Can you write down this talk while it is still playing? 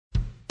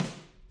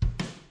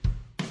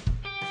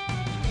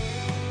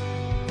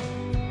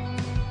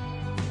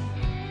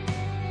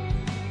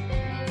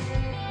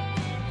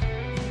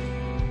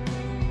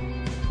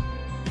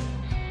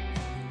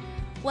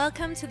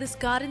Welcome to this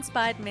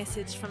God-inspired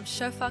message from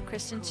Shofar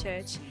Christian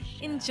Church.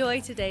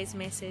 Enjoy today's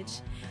message.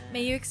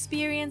 May you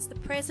experience the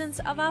presence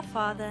of our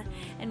Father,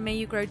 and may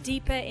you grow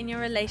deeper in your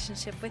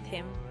relationship with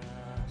Him.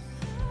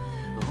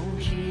 Oh,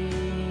 Jesus,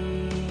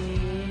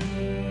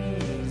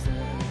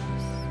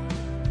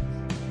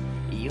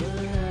 your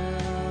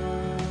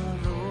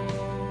love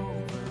over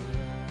us.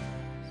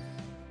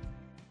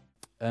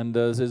 And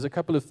there's a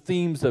couple of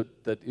themes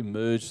that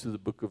emerge through the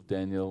book of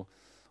Daniel.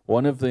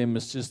 One of them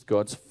is just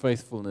God's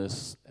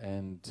faithfulness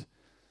and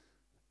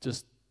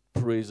just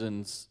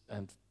presence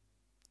and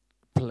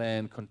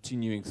plan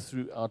continuing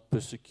throughout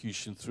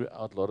persecution,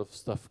 throughout a lot of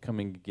stuff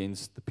coming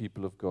against the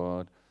people of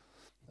God.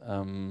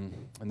 And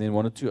then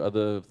one or two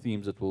other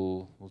themes that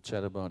we'll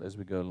chat about as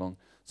we go along.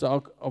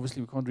 So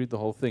obviously we can't read the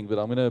whole thing, but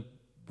I'm going to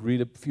read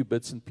a few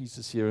bits and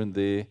pieces here and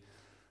there.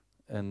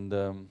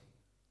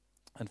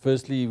 And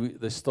firstly,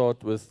 they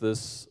start with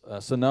this.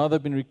 So now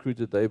they've been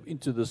recruited. They're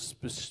into this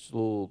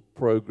special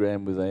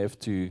program where they have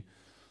to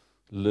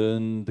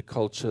learn the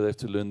culture. They have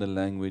to learn the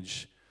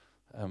language.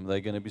 They're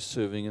going to be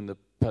serving in the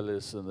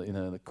palace, and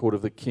the court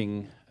of the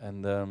king.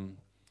 And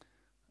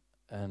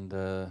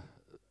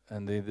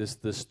there's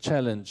this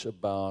challenge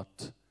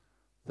about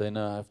they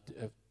now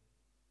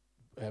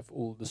have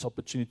all this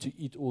opportunity to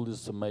eat all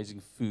this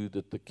amazing food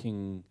that the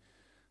king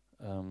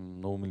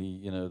normally,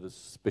 the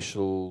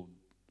special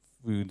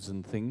foods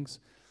and things,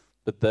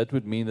 but that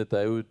would mean that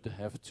they would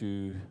have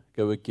to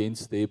go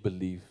against their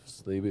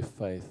beliefs, their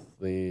faith,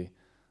 their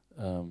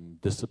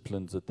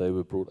disciplines that they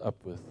were brought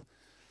up with.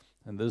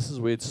 And this is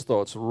where it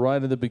starts,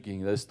 right at the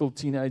beginning. They're still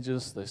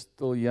teenagers, they're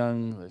still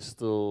young, they're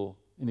still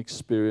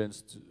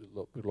inexperienced to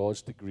a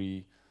large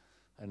degree,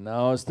 and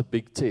now it's the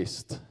big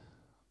test.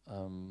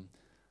 And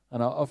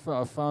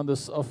I found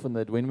this often,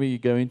 that when we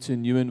go into a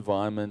new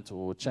environment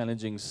or a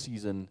challenging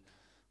season,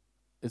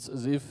 it's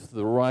as if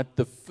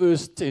the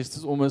first test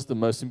is almost the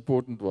most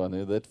important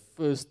one. That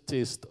first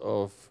test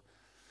of,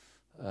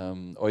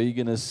 are you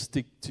going to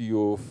stick to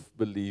your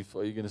belief?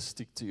 Are you going to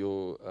stick to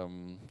your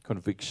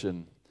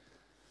conviction?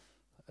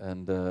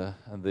 And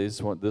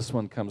this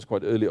one comes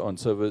quite early on.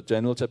 So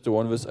Daniel chapter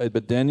 1 verse 8,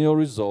 but Daniel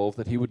resolved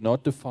that he would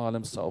not defile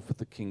himself with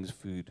the king's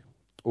food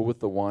or with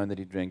the wine that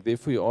he drank.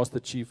 Therefore he asked the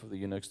chief of the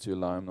eunuchs to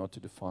allow him not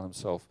to defile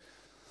himself.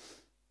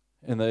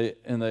 And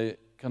they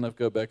kind of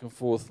go back and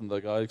forth, and the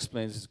guy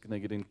explains he's going to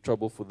get in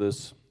trouble for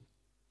this.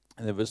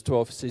 And then verse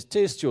 12 says,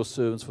 test your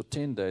servants for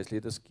 10 days.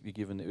 Let us be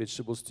given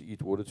vegetables to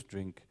eat, water to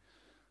drink.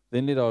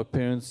 Then let our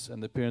parents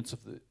and the parents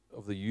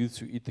of the youths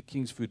who eat the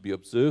king's food be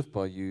observed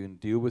by you, and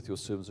deal with your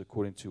servants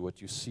according to what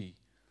you see.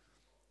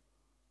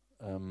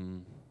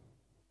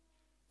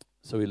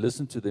 So he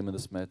listened to them in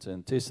this matter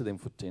and tested them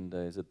for 10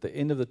 days. At the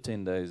end of the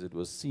 10 days, it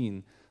was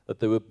seen that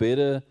they were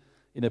better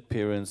in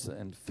appearance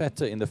and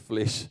fatter in the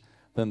flesh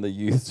than the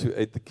youths who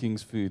ate the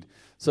king's food.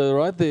 So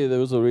right there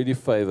was already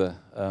favor,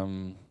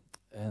 and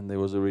there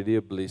was already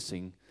a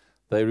blessing.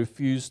 They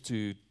refused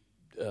to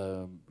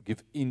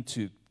give in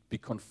to be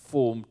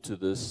conformed to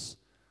this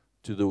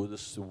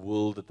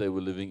world that they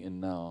were living in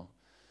now.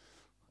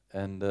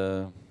 And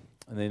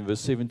then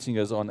verse 17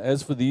 goes on,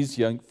 as for these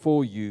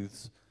four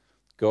youths,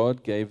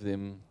 God gave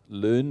them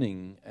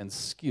learning and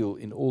skill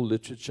in all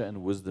literature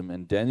and wisdom,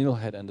 and Daniel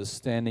had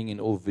understanding in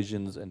all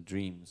visions and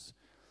dreams.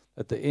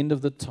 At the end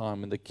of the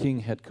time, when the king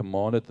had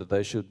commanded that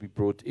they should be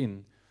brought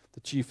in, the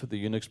chief of the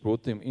eunuchs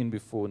brought them in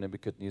before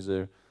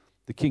Nebuchadnezzar.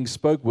 The king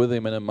spoke with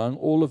them, and among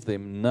all of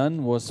them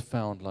none was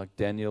found like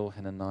Daniel,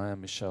 Hananiah,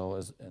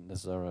 Mishael, and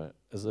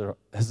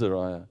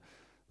Azariah.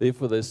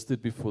 Therefore they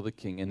stood before the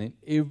king, and in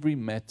every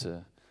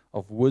matter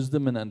of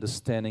wisdom and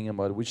understanding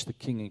about which the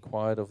king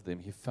inquired of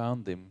them, he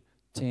found them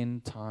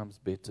 10 times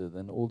better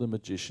than all the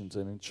magicians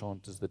and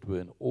enchanters that were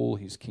in all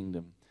his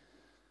kingdom.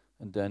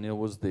 And Daniel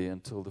was there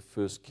until the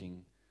first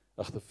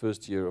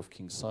year of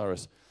King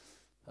Cyrus.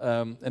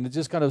 And it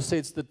just kind of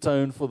sets the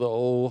tone for the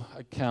whole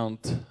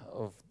account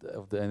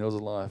of Daniel's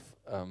life.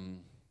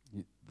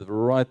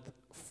 Right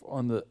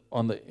on the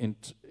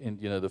end,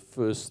 the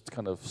first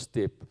kind of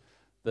step,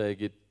 they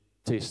get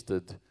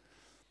tested.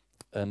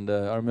 And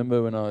I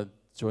remember when I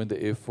joined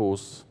the Air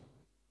Force,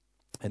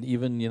 and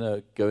even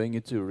going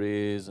into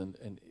RAES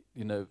and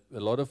a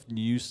lot of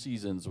new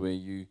seasons where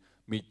you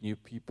meet new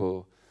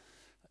people,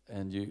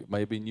 and you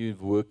maybe new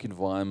work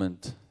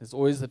environment. There's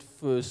always that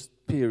first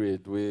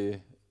period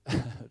where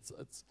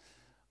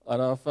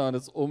and I found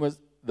it's almost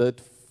that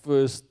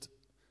first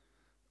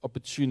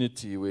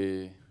opportunity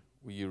where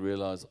you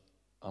realize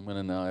I'm going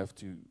to now have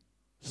to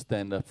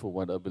stand up for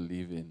what I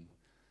believe in.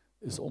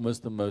 It's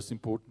almost the most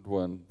important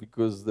one,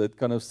 because that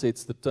kind of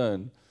sets the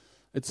tone.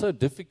 It's so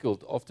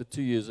difficult after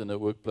 2 years in a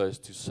workplace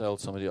to tell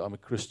somebody I'm a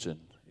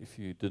Christian if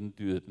you didn't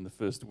do it in the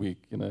first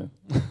week,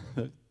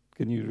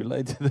 Can you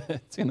relate to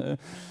that?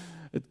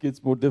 It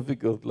gets more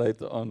difficult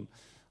later on.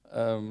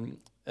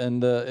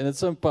 And it's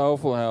so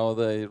powerful how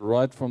they,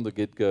 right from the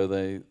get-go,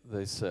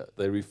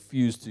 they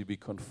refuse to be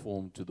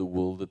conformed to the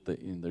world that they're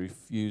in. They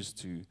refuse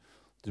to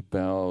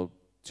bow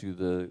to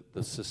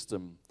the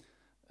system,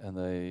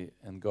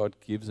 and God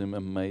gives them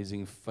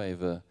amazing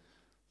favor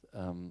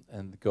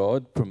and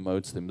God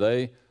promotes them.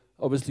 They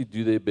obviously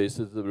do their best.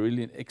 There's a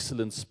really an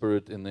excellent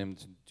spirit in them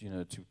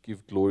to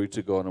give glory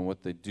to God on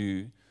what they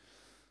do.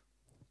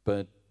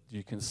 But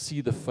you can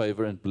see the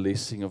favor and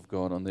blessing of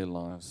God on their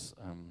lives.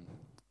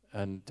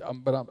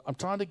 But I'm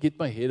trying to get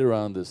my head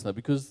around this now,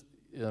 because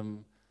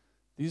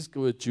these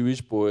were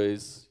Jewish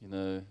boys,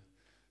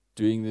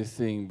 doing their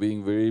thing,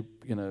 being very,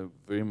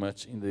 very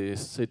much in their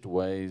set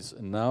ways,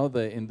 and now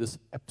they're in this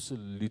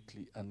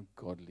absolutely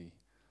ungodly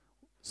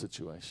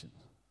situation,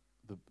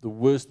 the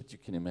worst that you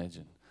can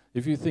imagine.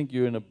 If you think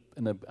you're in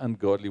an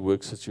ungodly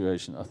work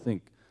situation, I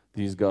think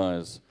these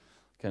guys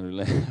can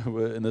relate.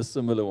 Were in a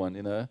similar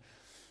one,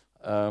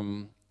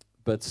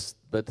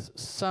 But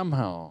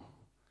somehow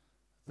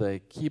they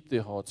keep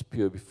their hearts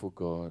pure before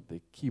God.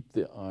 They keep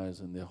their eyes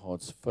and their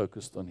hearts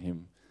focused on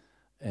Him,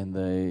 and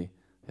they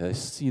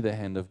see the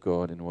hand of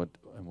God in what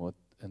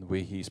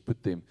where He's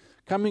put them.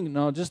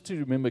 Just to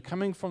remember,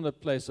 coming from the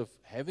place of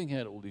having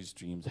had all these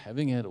dreams,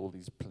 having had all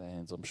these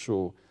plans, I'm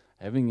sure,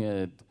 having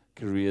had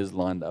careers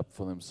lined up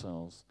for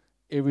themselves,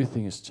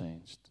 everything has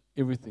changed.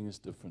 Everything is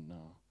different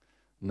now.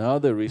 Now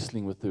they're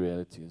wrestling with the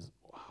reality is,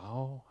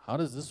 how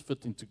does this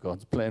fit into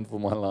God's plan for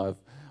my life?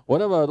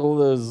 What about all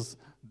those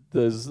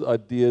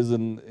ideas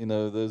and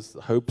those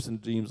hopes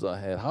and dreams I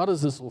had? How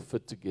does this all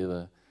fit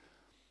together?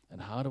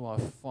 And how do I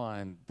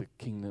find the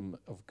kingdom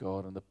of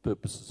God and the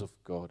purposes of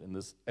God in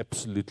this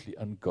absolutely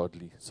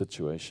ungodly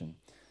situation?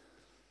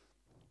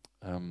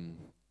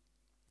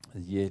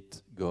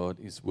 Yet God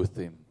is with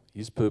them.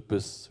 His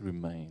purpose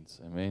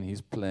remains. Amen. His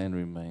plan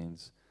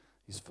remains.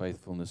 His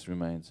faithfulness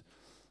remains.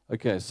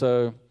 Okay,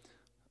 so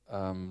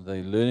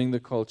they're learning the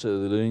culture,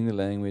 they're learning the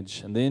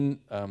language, and then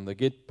they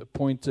get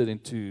appointed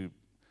into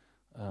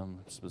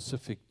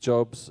specific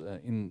jobs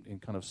in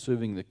kind of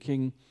serving the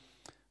king.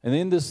 And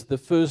then the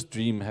first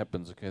dream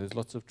happens. Okay, there's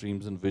lots of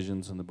dreams and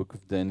visions in the book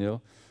of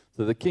Daniel.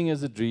 So the king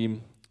has a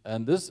dream,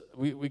 and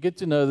we get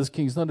to know this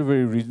king's not a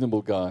very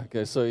reasonable guy.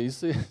 Okay, so he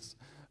says,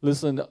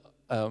 listen,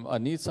 I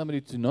need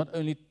somebody to not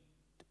only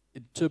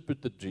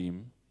interpret the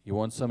dream, he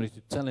wants somebody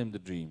to tell him the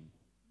dream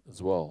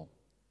as well.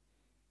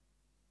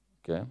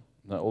 Okay,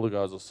 now all the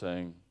guys are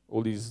saying,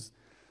 all these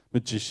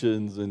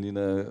magicians and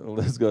all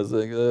those guys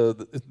saying,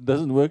 it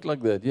doesn't work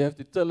like that. You have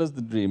to tell us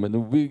the dream,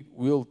 and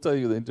we'll tell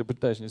you the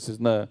interpretation. He says,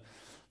 no,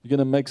 you're going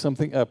to make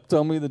something up.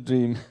 Tell me the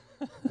dream.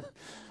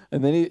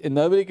 And then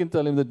nobody can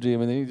tell him the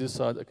dream, and then he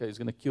decides, okay, he's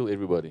going to kill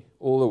everybody.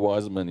 All the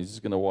wise men, he's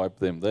just going to wipe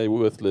them. They're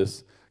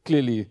worthless.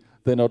 Clearly,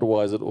 they're not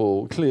wise at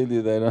all. Clearly,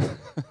 they're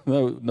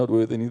not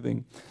worth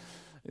anything.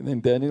 And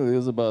then Daniel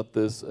hears about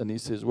this, and he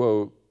says,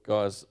 whoa,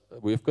 guys,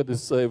 we've got to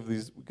save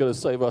these. We've got to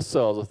save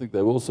ourselves. I think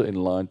they're also in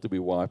line to be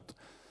wiped.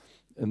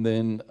 And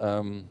then,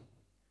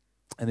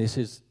 and he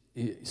says,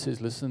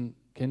 listen,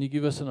 can you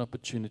give us an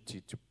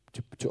opportunity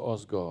to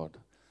ask God?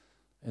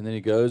 And then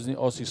he goes and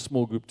he asks his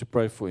small group to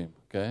pray for him,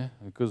 okay?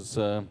 Because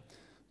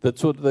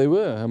that's what they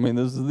were. I mean,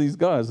 there's these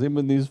guys, him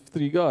and these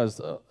three guys,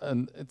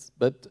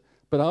 but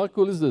how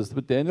cool is this?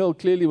 But Daniel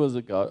clearly was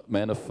a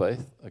man of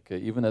faith, okay,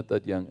 even at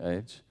that young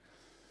age.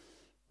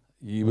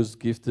 He was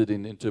gifted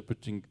in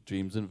interpreting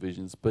dreams and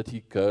visions, but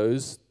he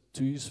goes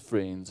to his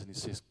friends and he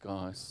says,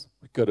 guys,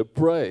 we've got to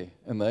pray.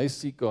 And they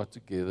seek God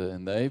together,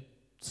 and they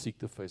seek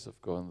the face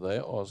of God, and they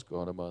ask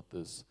God about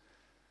this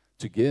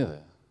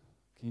together.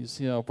 Can you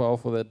see how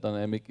powerful that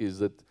dynamic is?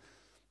 That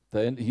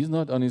he's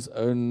not on his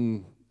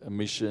own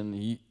mission.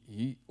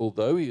 He,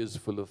 although he is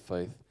full of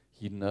faith,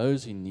 he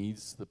knows he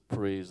needs the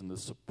prayers and the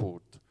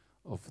support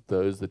of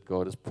those that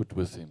God has put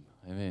with him.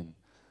 Amen.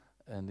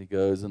 And he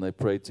goes and they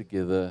pray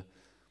together.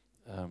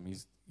 He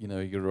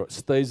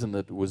stays in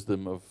that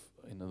wisdom of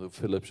the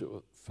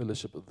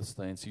fellowship of the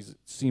saints. He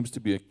seems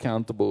to be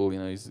accountable.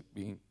 He's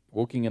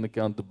walking in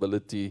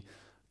accountability.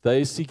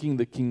 They're seeking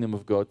the kingdom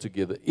of God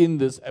together in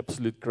this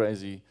absolute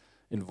crazy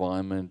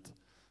environment.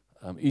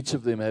 Each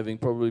of them having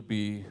probably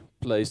be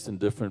placed in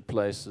different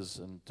places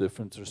and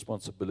different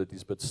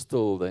responsibilities, but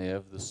still they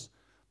have this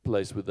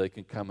place where they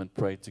can come and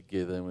pray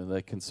together and where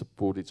they can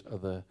support each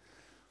other.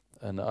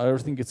 And I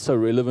think it's so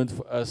relevant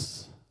for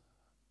us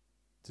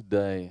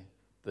today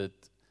that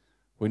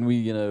when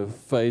we,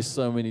 face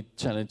so many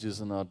challenges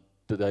in our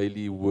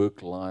daily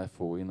work life,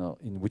 or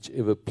in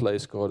whichever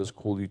place God has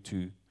called you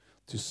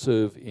to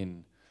serve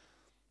in,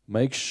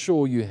 make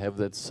sure you have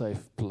that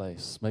safe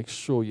place. Make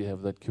sure you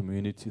have that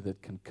community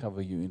that can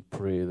cover you in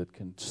prayer, that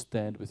can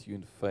stand with you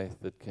in faith,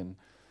 that can,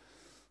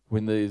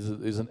 when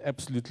there's an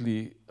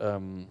absolutely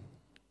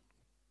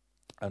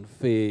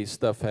unfair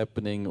stuff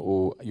happening,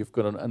 or you've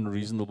got an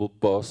unreasonable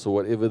boss, or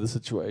whatever the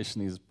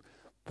situation is,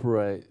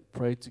 pray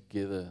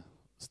together.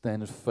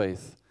 Stand in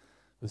faith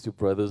with your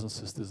brothers and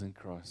sisters in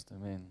Christ.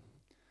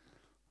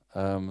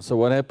 Amen. So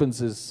what happens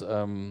is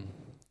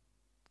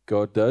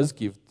God does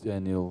give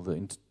Daniel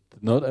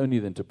not only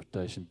the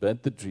interpretation,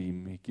 but the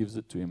dream. He gives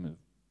it to him in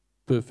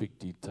perfect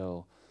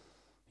detail.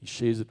 He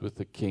shares it with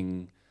the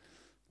king.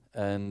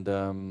 And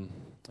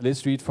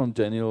let's read from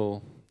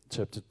Daniel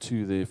chapter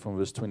 2 there, from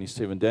verse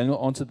 27.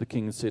 Daniel answered the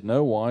king and said,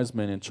 no wise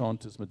men,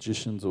 enchanters,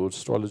 magicians, or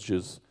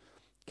astrologers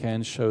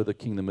can show the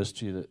king the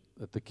mystery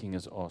that the king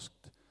has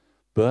asked.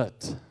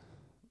 But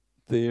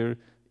there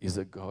is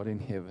a God in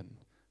heaven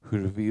who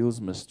reveals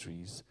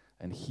mysteries,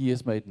 and he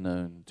has made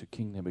known to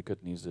King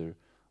Nebuchadnezzar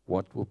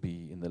what will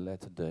be in the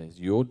latter days.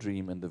 Your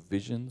dream and the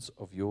visions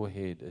of your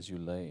head as you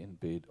lay in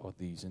bed are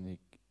these. And he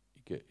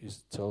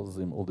tells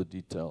them all the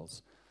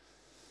details.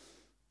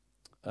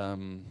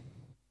 And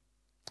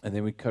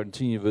then we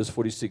continue, verse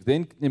 46.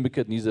 Then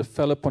Nebuchadnezzar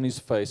fell upon his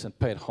face and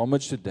paid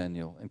homage to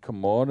Daniel and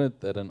commanded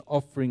that an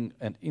offering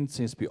and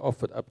incense be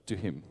offered up to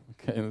him.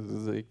 Okay, this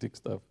is hectic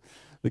stuff.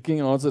 The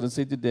king answered and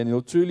said to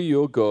Daniel, truly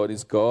your God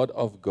is God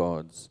of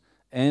gods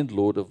and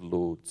Lord of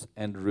lords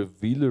and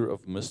revealer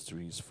of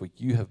mysteries, for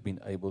you have been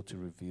able to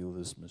reveal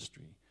this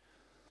mystery.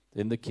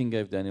 Then the king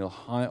gave Daniel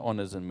high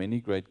honors and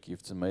many great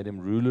gifts and made him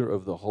ruler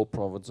over the whole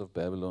province of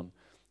Babylon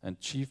and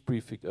chief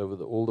prefect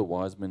over all the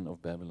wise men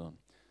of Babylon.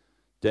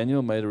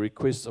 Daniel made a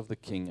request of the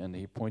king, and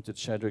he appointed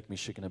Shadrach,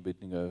 Meshach, and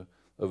Abednego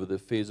over the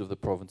affairs of the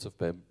province of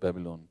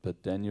Babylon.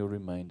 But Daniel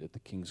remained at the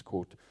king's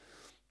court.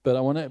 But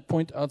I want to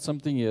point out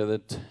something here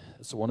that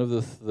is one of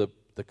the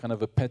kind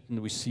of a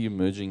pattern we see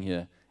emerging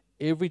here.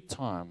 Every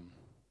time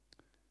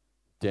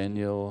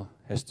Daniel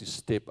has to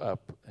step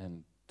up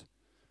and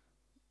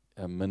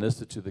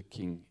minister to the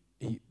king,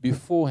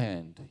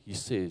 beforehand he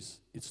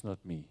says, it's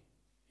not me.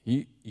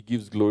 He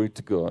gives glory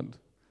to God.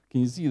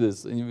 Can you see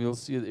this? And you'll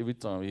see it every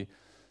time.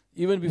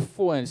 Even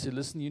beforehand, he said,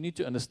 listen, you need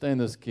to understand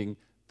this, king.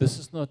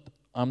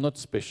 I'm not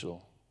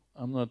special.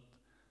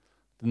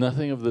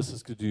 Nothing of this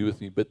is to do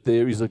with me, but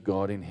there is a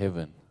God in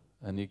heaven.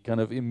 And he kind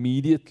of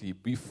immediately,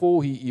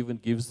 before he even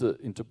gives the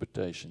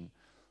interpretation,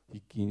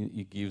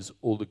 he gives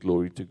all the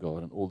glory to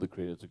God and all the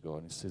credit to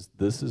God. He says,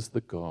 this is the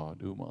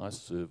God whom I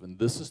serve, and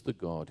this is the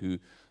God who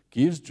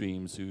gives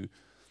dreams, who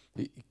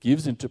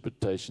gives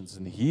interpretations,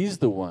 and he's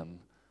the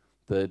one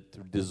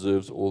that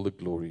deserves all the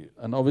glory.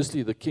 And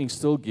obviously the king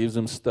still gives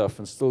him stuff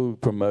and still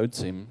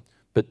promotes him,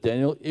 but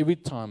Daniel every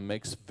time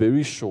makes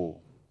very sure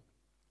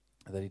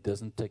that he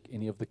doesn't take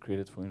any of the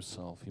credit for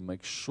himself. He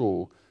makes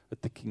sure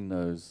that the king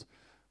knows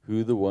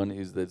who the one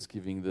is that's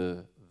giving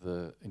the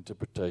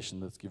interpretation,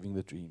 that's giving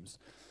the dreams.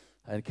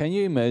 And can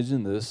you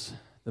imagine this?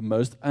 The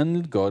most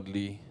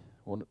ungodly,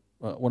 one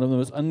of the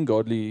most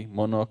ungodly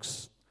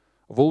monarchs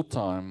of all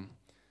time,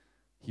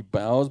 he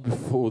bows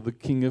before the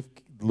King of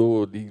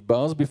Lord. He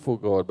bows before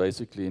God,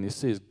 basically, and he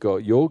says, God,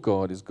 your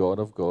God is God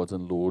of gods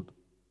and Lord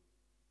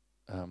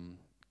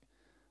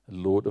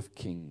of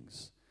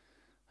kings.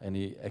 And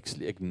he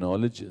actually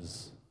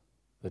acknowledges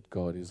that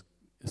God is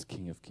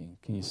King of kings.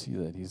 Can you see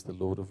that? He's the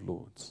Lord of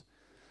lords.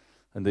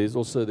 And there's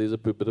a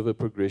bit of a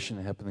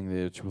progression happening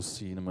there, which we'll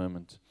see in a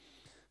moment.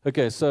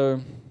 Okay,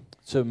 so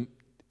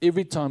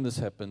every time this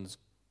happens,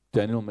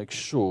 Daniel makes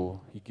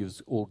sure he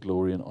gives all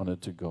glory and honor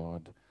to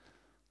God.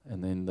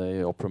 And then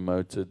they are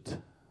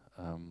promoted,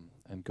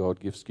 and God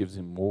gives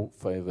him more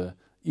favor,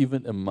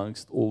 even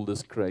amongst all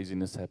this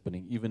craziness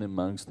happening, even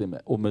amongst them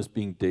almost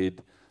being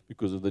dead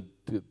because of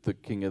the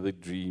king of the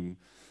dream,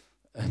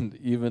 and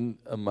even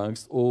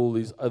amongst all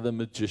these other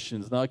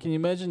magicians. Now, can you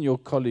imagine your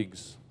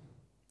colleagues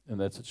in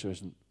that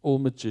situation? All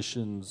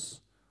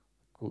magicians,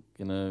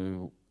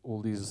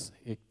 all these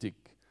hectic,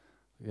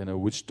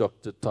 witch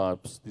doctor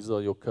types. These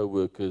are your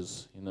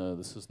co-workers.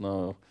 This is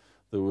now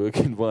the work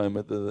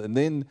environment. And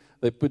then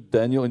they put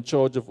Daniel in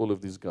charge of all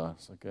of these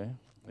guys. Okay,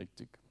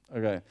 hectic.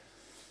 Okay.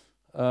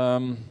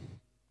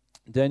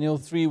 Daniel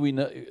 3, we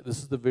know this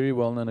is the very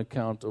well-known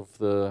account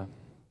of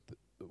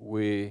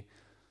where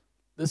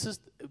this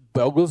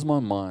boggles my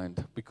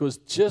mind, because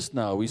just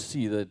now we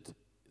see that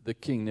the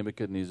king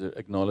Nebuchadnezzar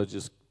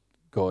acknowledges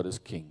God as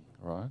king,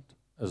 right,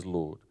 as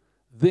Lord.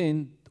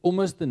 Then,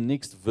 almost the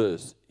next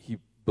verse, he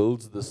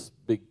builds this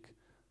big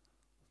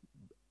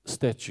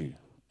statue,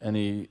 and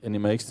he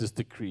makes this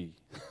decree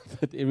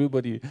that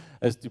everybody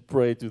has to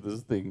pray to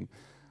this thing.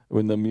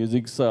 When the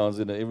music sounds,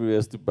 everybody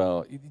has to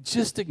bow. He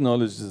just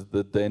acknowledges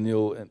that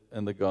Daniel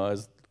and the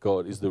guys,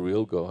 God is the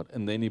real God,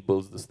 and then he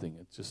builds this thing.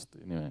 It's just,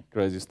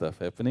 crazy stuff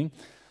happening.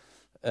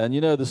 And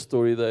you know the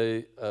story,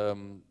 they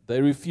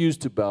refuse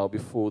to bow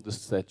before the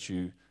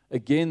statue.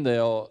 Again, they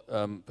are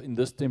in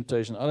this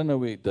temptation. I don't know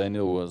where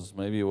Daniel was.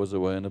 Maybe he was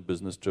away on a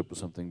business trip or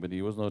something, but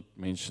he was not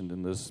mentioned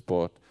in this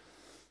part.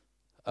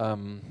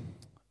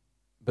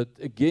 But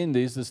again,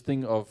 there's this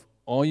thing of,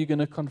 are you going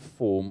to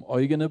conform? Are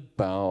you going to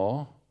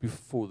bow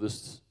before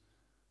this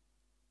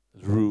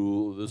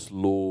rule, this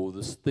law,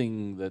 this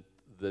thing that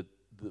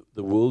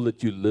the world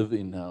that you live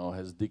in now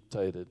has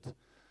dictated?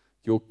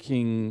 Your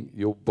king,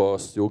 your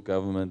boss, your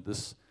government,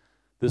 this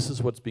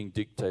is what's being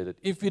dictated.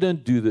 If you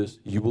don't do this,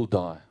 you will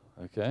die.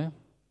 Okay?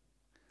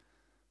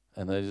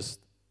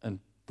 And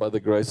by the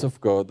grace of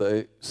God,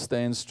 they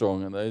stand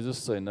strong and they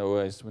just say, no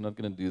ways, we're not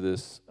going to do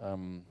this.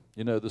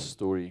 You know the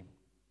story.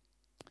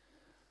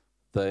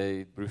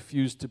 They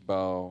refused to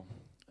bow.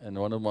 And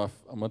I'm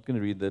not going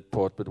to read that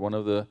part, but one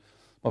of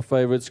my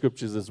favorite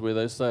scriptures is where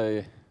they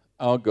say,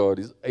 our God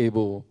is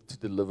able to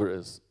deliver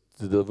us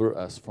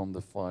from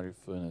the fiery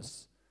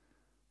furnace.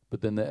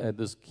 But then they add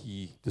this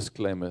key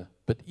disclaimer.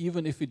 But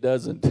even if he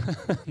doesn't,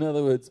 in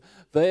other words,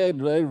 they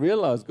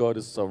realize God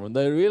is sovereign.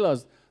 They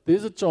realize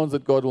there's a chance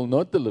that God will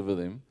not deliver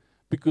them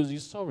because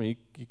he's sovereign.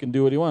 He can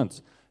do what he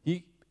wants.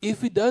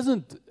 If he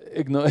doesn't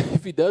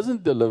if he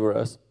doesn't deliver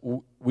us,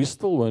 we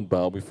still won't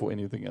bow before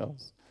anything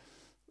else,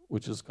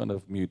 which is kind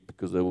of mute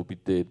because they will be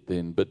dead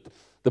then. But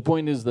the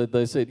point is that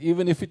they said,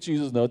 even if he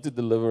chooses not to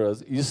deliver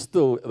us, he's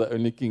still the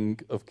only King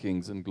of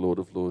kings and Lord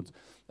of lords.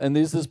 And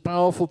there's this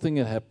powerful thing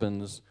that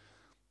happens.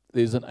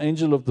 There's an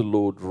angel of the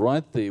Lord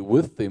right there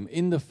with them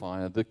in the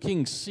fire. The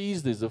king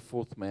sees there's a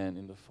fourth man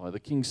in the fire. The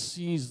king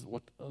sees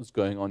what is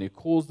going on. He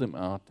calls them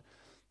out.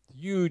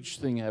 Huge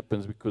thing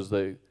happens because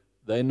they're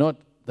not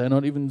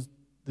even,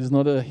 there's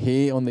not a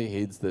hair on their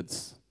heads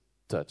that's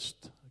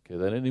touched. Okay,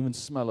 they don't even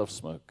smell of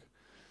smoke.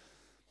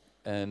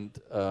 And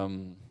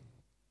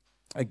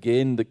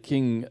again, the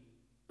king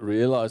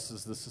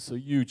realizes this is a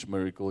huge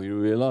miracle. He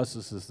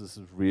realizes this is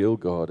real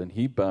God, and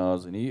he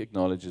bows and he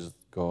acknowledges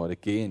God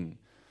again.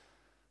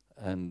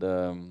 And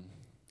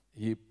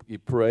he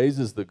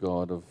praises the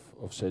God of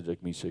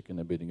Shadrach, Meshach, and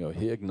Abednego.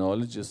 He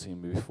acknowledges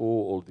him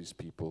before all these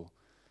people.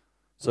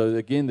 So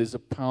again, there's a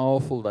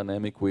powerful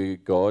dynamic where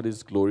God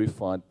is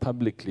glorified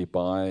publicly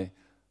by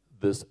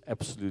this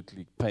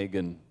absolutely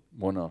pagan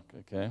monarch.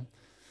 Okay,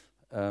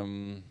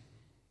 can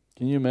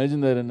you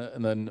imagine that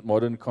in a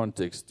modern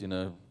context? You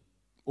know,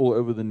 all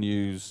over the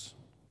news,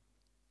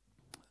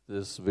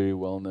 this very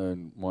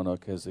well-known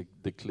monarch has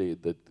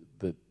declared that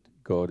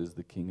God is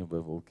the King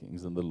above all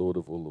kings and the Lord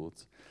of all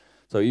lords.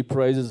 So he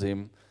praises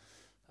him,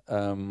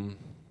 and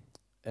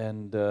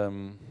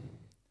then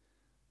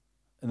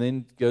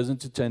goes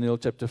into Daniel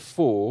chapter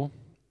 4,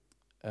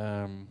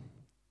 and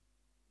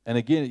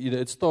again, you know,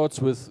 it starts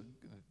with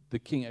the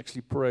king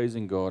actually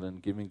praising God and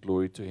giving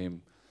glory to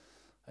him,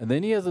 and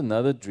then he has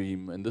another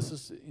dream, and this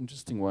is an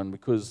interesting one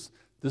because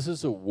this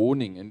is a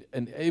warning,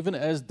 and even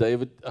as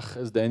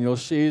Daniel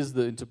shares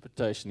the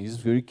interpretation, he's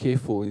very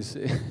careful. He's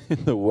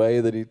in the way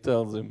that he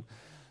tells him,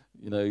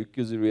 you know,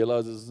 because he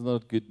realizes it's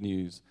not good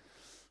news.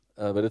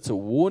 But it's a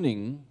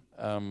warning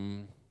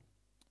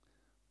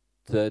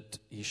that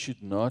he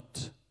should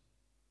not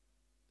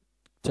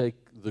take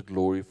the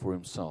glory for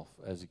himself,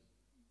 as he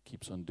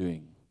keeps on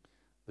doing,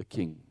 the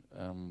king.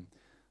 And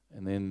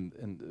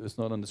it's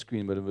not on the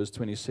screen, but in verse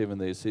 27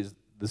 there it says,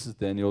 this is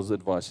Daniel's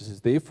advice. He says,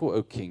 therefore,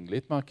 O king,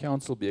 let my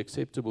counsel be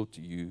acceptable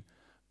to you.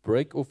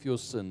 Break off your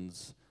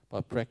sins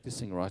by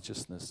practicing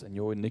righteousness, and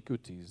your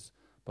iniquities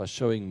by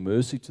showing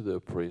mercy to the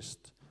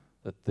oppressed,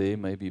 that there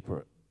may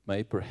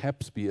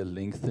perhaps be a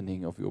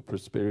lengthening of your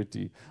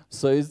prosperity.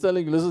 So he's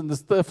telling, listen, the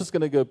stuff is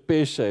going to go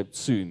pear-shaped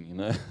soon, you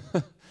know.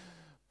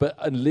 But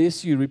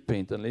unless you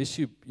repent, unless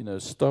you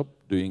stop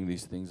doing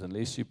these things,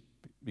 unless you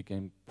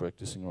begin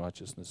practicing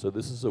righteousness. So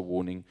this is a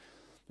warning.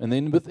 And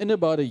then within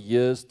about a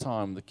year's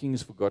time, the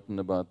king's forgotten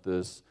about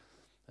this,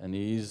 and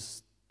he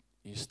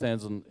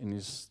stands in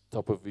his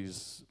top of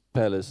his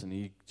palace, and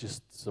he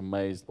just is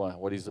amazed by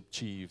what he's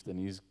achieved, and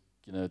he's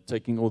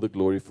taking all the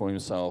glory for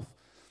himself,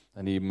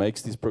 and he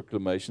makes these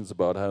proclamations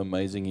about how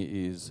amazing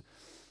he is.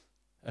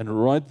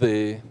 And right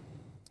there,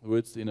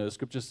 words,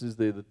 Scripture says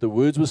there that the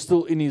words were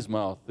still in his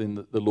mouth.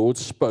 Then the Lord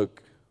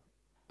spoke,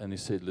 and he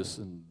said,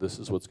 "Listen, this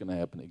is what's going to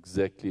happen,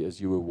 exactly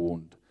as you were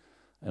warned."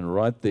 And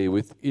right there,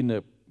 within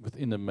a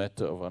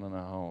matter of, I don't know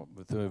how,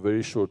 within a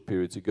very short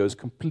period, he goes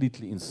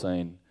completely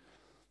insane.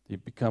 He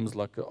becomes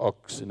like an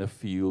ox in a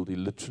field. He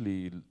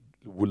literally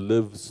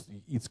lives,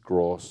 he eats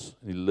grass,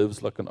 and he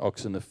lives like an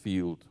ox in a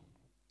field,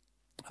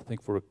 I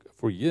think for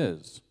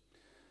years.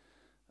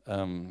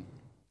 How's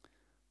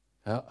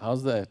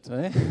that,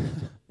 eh?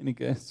 Any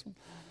guess?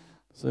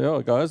 So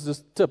yeah, guys,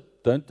 just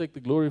tip, don't take the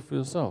glory for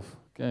yourself.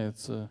 Okay,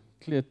 it's a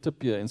clear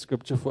tip here in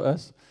Scripture for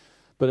us.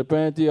 But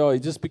apparently, he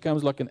just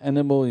becomes like an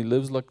animal. He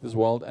lives like this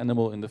wild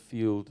animal in the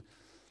field.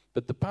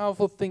 But the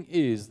powerful thing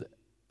is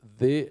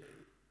that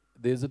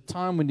there's a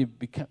time when he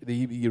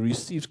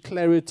receives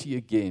clarity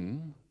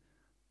again,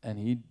 and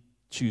he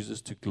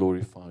chooses to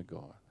glorify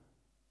God.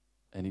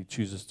 And he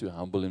chooses to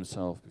humble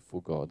himself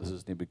before God. This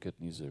is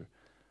Nebuchadnezzar.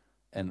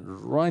 And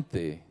right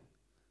there,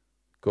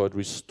 God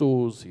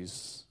restores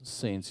his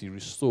sense. He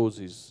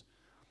restores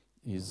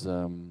his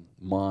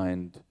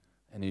mind.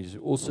 And he's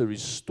also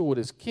restored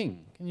as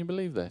king. Can you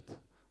believe that?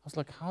 I was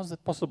like, how's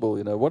that possible?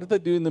 What did they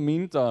do in the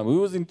meantime?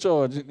 Who was in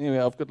charge? Anyway,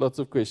 I've got lots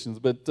of questions.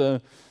 But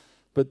the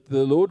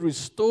Lord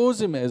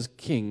restores him as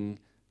king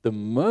the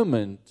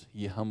moment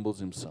he humbles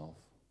himself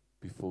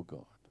before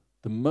God.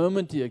 The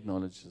moment he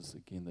acknowledges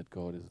again that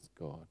God is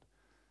God.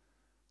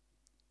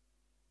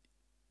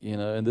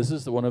 And this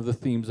is one of the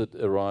themes that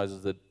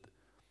arises, that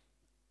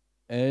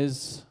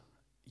as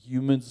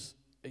humans,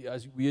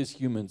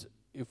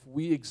 if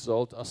we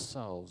exalt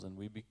ourselves and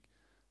we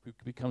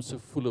become so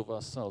full of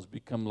ourselves,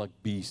 become like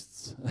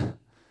beasts,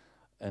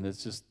 and it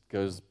just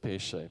goes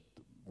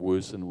pear-shaped,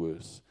 worse and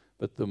worse.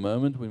 But the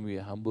moment when we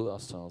humble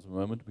ourselves, the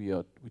moment we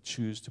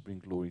choose to bring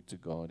glory to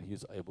God, He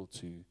is able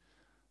to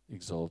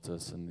exalt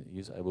us, and He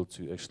is able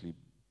to actually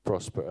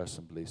prosper us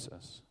and bless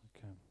us.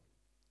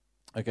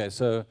 Okay.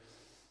 So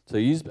So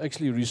he's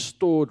actually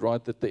restored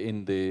right at the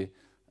end there,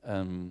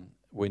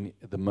 when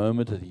the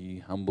moment that he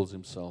humbles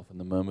himself and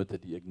the moment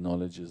that he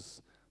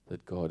acknowledges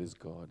that God is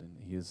God and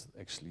he is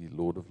actually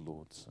Lord of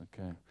Lords.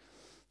 Okay.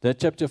 That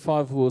chapter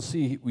 5,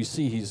 we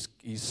see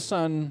his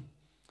son.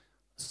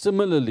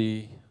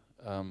 Similarly,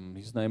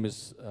 his name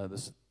is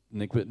this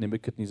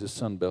Nebuchadnezzar's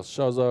son,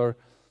 Belshazzar.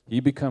 He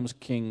becomes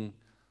king.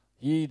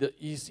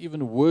 He's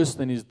even worse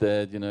than his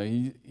dad.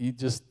 He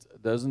just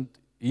doesn't.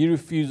 He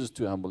refuses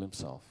to humble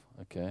himself.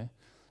 Okay.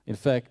 In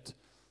fact,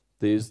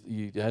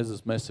 he has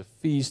this massive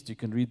feast. You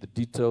can read the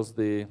details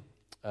there,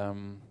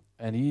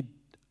 and he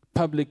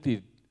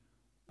publicly,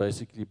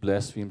 basically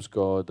blasphemes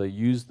God. They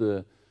use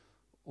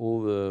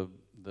all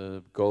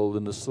the gold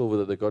and the silver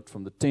that they got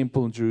from the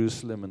temple in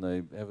Jerusalem, and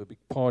they have a big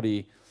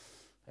party.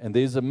 And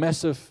there's a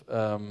massive,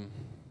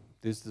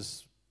 there's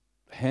this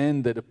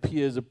hand that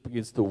appears up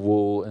against the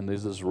wall, and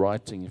there's this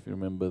writing, if you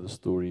remember the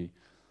story.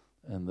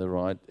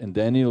 And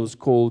Daniel is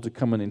called to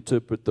come and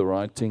interpret the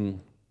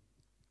writing.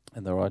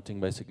 And the writing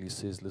basically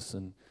says,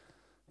 listen,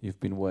 you've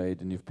been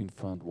weighed and you've been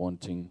found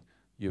wanting.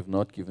 You have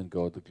not given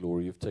God the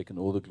glory. You've taken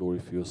all the glory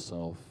for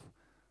yourself.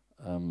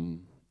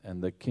 And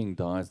the king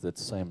dies that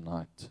same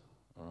night.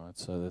 All right,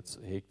 so that's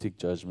a hectic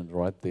judgment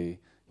right there.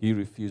 He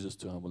refuses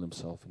to humble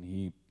himself, and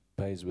he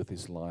pays with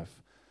his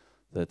life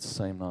that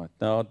same night.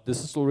 Now,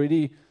 this is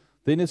already,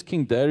 then it's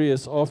King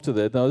Darius after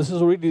that. Now, this is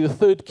already the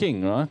third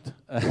king, right?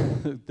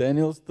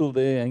 Daniel's still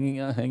there,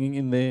 hanging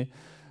in there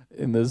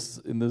in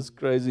this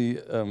crazy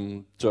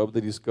job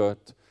that he's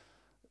got.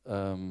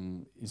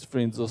 His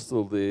friends are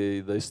still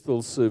there. They're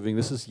still serving.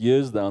 This is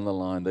years down the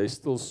line. They're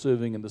still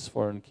serving in this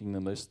foreign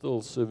kingdom. They're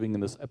still serving in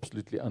this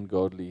absolutely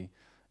ungodly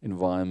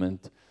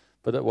environment.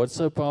 But what's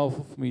so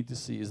powerful for me to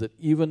see is that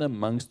even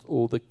amongst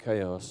all the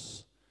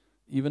chaos,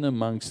 even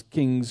amongst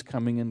kings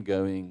coming and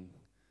going,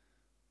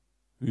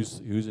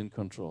 who's in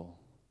control?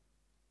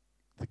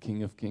 The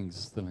King of Kings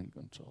is still in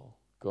control.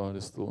 God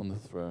is still on the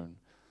throne.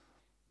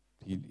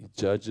 He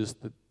judges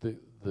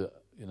the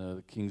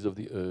kings of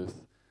the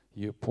earth.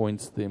 He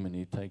appoints them and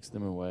he takes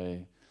them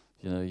away.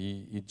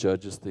 He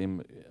judges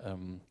them.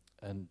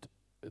 And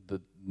the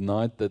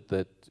night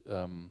that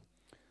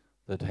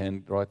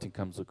handwriting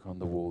comes upon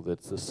the wall,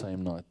 that's the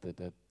same night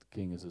that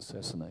king is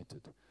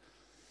assassinated.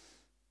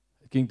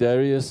 King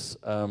Darius,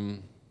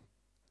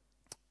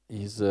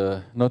 he's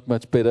not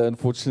much better,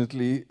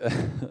 unfortunately.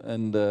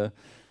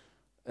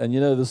 and you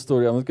know the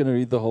story. I'm not going to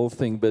read the whole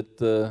thing, but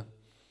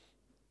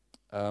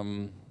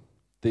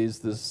there's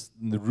this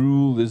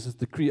rule, there's this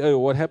decree. Oh,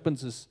 what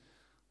happens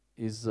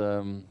is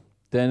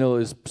Daniel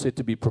is said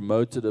to be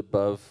promoted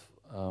above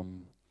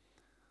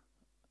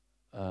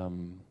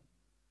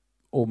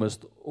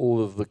almost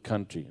all of the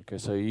country. Okay,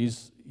 so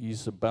he's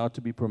about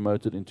to be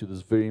promoted into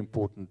this very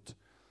important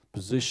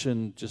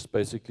position, just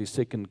basically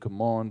second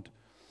command,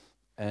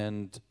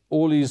 and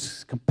all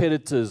his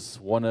competitors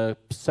want to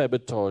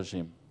sabotage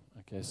him.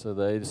 Okay, so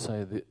they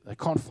say they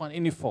can't find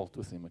any fault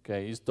with him.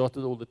 Okay, he's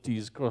dotted all the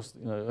T's,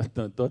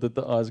 dotted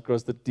the I's,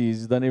 crossed the T's.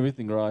 He's done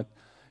everything right.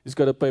 He's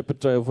got a paper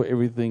trail for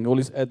everything. All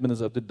his admin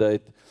is up to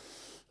date.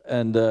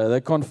 And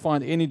they can't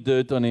find any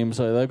dirt on him,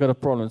 so they've got a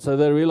problem. So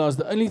they realize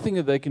the only thing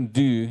that they can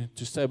do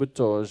to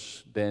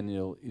sabotage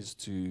Daniel is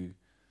to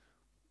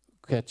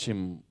catch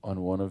him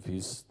on one of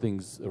his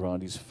things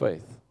around his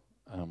faith,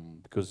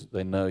 because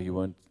they know he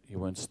won't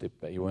step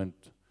back, he won't,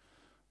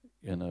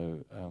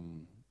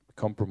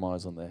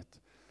 compromise on that.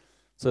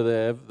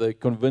 So they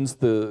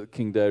convinced the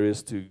King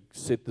Darius to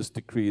set this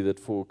decree that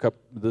for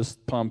this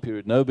time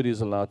period, nobody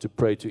is allowed to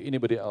pray to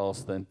anybody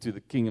else than to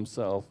the king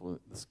himself.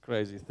 This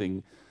crazy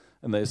thing.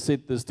 And they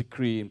set this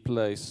decree in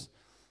place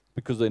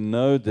because they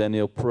know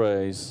Daniel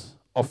prays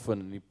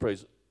often, and he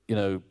prays,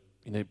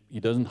 he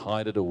doesn't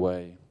hide it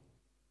away.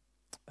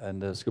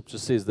 And the scripture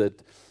says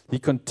that he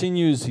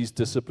continues his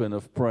discipline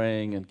of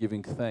praying and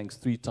giving thanks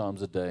 3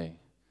 times a day.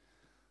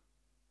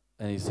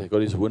 And he's got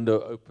his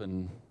window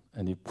open,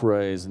 and he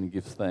prays and he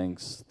gives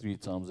thanks 3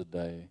 times a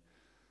day.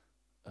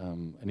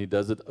 And he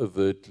does it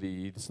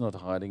overtly. He's not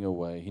hiding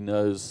away. He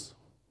knows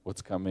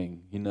what's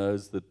coming. He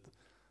knows that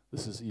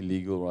this is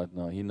illegal right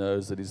now. He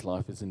knows that his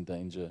life is in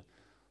danger,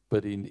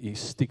 but he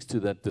sticks to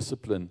that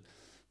discipline.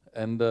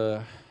 And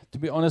to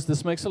be honest,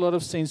 this makes a lot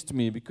of sense to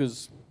me,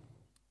 because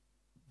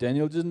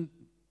Daniel didn't,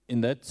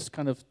 in that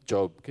kind of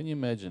job, can you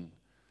imagine,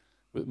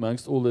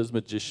 amongst all those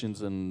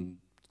magicians and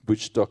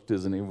witch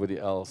doctors and everybody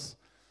else,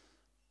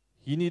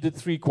 he needed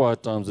 3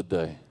 quiet times a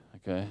day,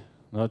 okay?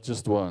 Not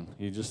just one.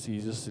 He just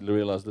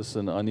realized,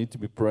 listen, I need to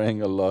be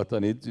praying a lot. I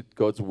need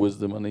God's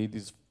wisdom. I need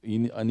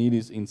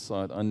his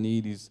insight. I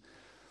need his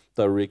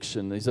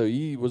direction. So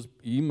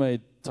he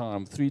made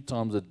time 3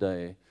 times a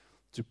day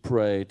to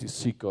pray, to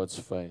seek God's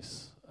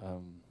face,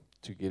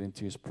 to get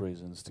into his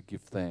presence, to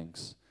give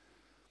thanks.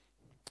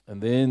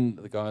 And then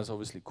the guys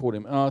obviously caught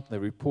him out. They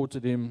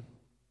reported him.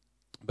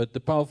 But the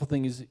powerful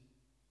thing is,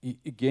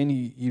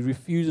 he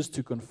refuses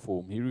to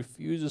conform. He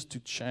refuses to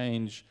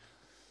change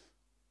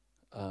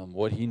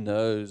what he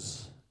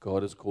knows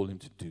God has called him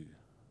to do.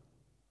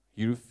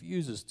 He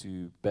refuses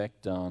to back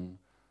down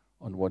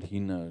on what he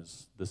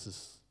knows. This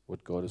is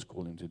what God has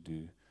called him to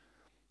do.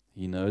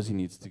 He knows he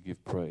needs to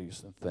give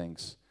praise and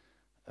thanks,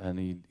 and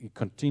he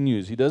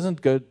continues. He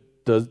doesn't go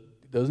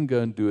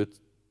and do it.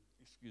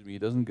 Excuse me. He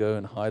doesn't go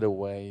and hide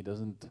away. He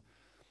doesn't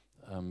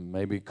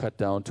maybe cut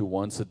down to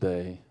once a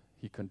day.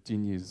 He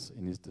continues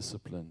in his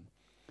discipline.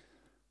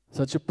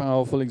 Such a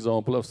powerful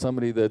example of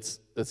somebody that's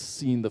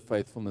seen the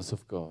faithfulness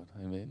of God.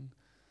 Amen.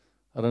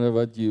 I don't know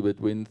about you, but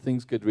when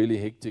things get really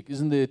hectic,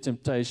 isn't there a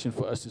temptation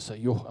for us to say,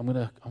 "Yo, I'm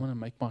gonna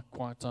make my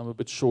quiet time a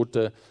bit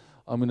shorter.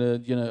 I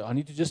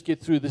need to just get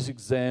through this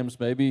exams.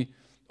 Maybe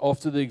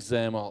after the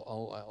exam,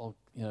 I'll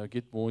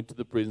get more into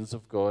the presence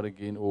of God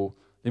again, or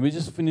let me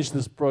just finish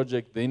this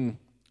project, then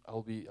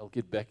I'll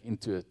get back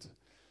into it."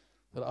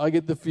 But I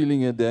get the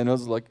feeling that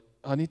Daniel's like,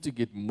 I need to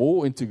get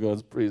more into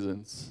God's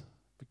presence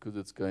because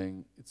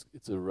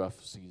it's a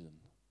rough season.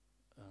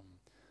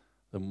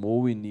 The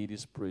more we need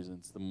His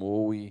presence, the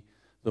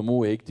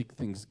more hectic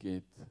things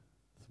get, the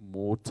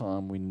more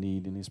time we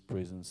need in His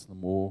presence, the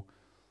more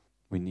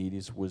we need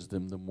His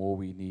wisdom, the more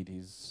we need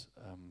His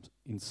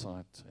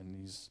insight and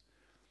His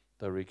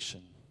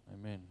direction.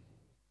 Amen.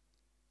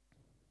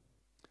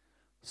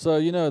 So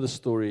you know the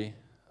story.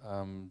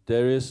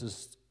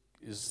 Darius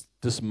is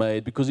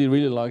dismayed because he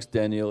really likes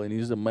Daniel, and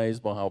he's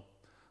amazed by how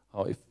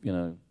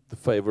the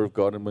favor of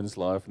God in his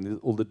life and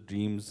all the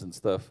dreams and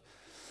stuff.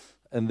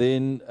 And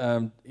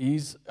then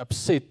he's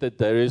upset that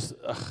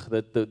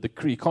that the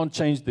decree, can't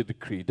change the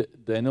decree.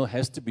 Daniel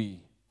has to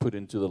be put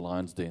into the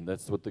lion's den.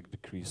 That's what the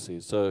decree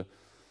says. So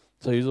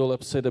he's all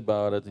upset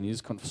about it, and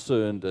he's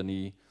concerned,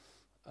 and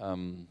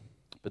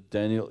but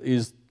Daniel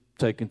is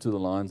taken to the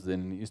lion's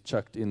den, and he's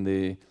chucked in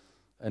there.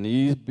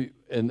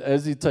 And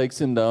as he takes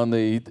him down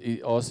there,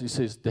 he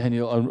says,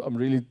 "Daniel,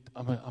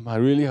 am I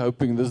really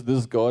hoping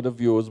this God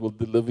of yours will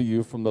deliver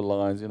you from the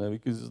lions?"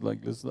 Because he's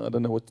like, "Listen, I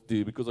don't know what to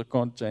do because I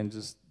can't change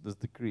this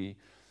decree."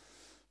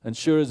 And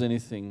sure as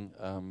anything,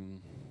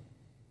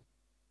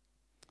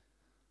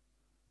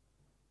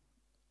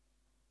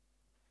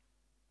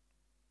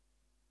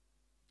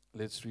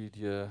 let's read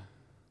here,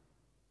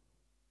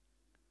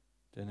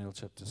 Daniel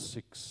chapter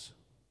 6.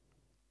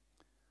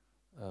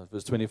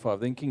 Verse 25,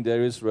 then King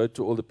Darius wrote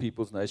to all the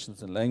peoples,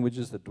 nations, and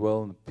languages that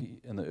dwell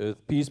in the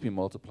earth, "Peace be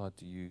multiplied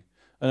to you."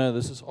 Oh no,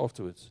 this is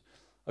afterwards.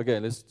 Okay,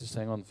 let's just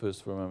hang on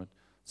first for a moment.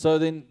 So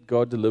then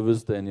God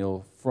delivers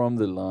Daniel from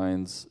the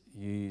lions.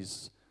 He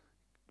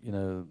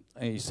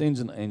sends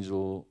an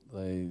angel.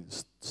 They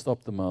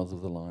stop the mouths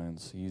of the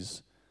lions.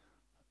 He's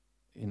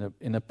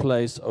in a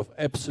place of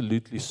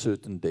absolutely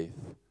certain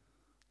death.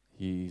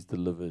 He's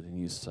delivered and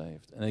he's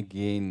saved. And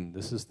again,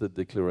 this is the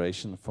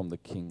declaration from the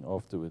king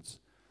afterwards.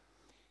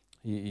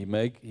 I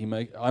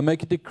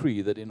make a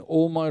decree that in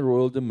all my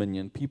royal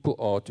dominion people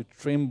are to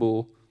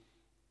tremble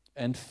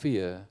and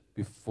fear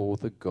before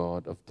the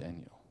God of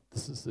Daniel.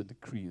 This is the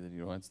decree that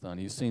he writes down.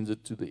 He sends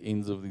it to the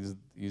ends of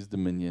his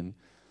dominion.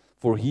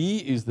 For he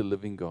is the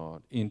living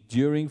God,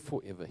 enduring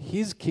forever.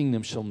 His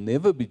kingdom shall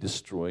never be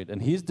destroyed,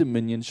 and his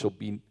dominion shall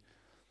be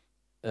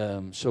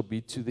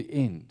to the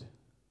end.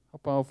 How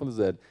powerful is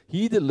that?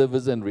 He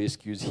delivers and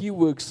rescues. He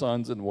works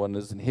signs and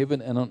wonders in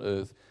heaven and on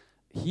earth.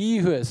 He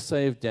who has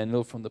saved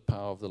Daniel from the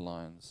power of the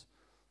lions.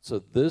 So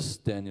this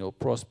Daniel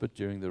prospered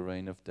during the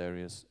reign of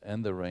Darius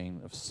and the reign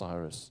of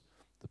Cyrus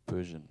the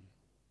Persian.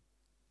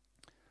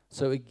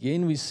 So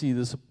again we see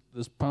this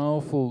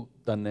powerful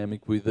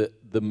dynamic where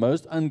the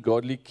most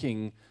ungodly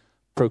king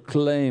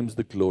proclaims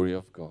the glory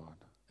of God.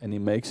 And he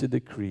makes a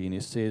decree and he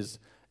says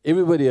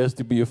everybody has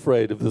to be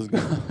afraid of this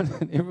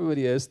God and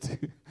everybody has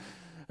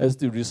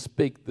to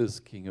respect this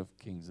King of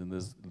Kings and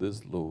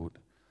this Lord.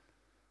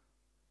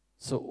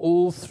 So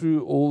all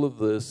through all of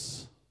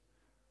this,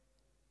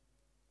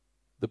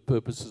 the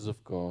purposes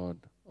of God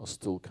are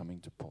still coming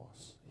to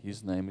pass.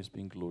 His name is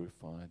being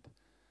glorified.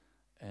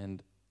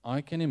 And I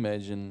can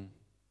imagine,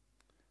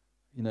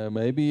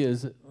 maybe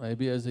as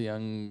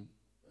young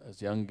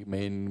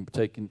men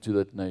taken to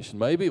that nation,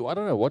 maybe, I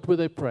don't know, what were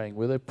they praying?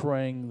 Were they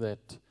praying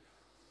that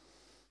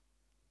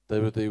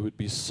there would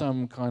be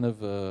some kind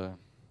of a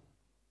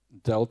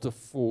Delta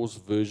Force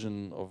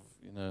version of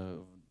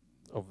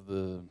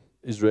the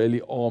Israeli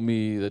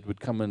army that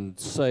would come and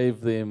save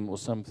them or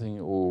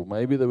something? Or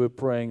maybe they were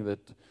praying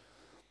that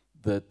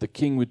the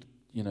king would,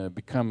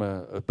 become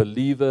a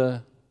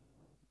believer,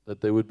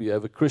 that there would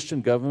have a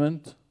Christian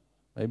government.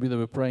 Maybe they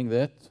were praying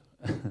that.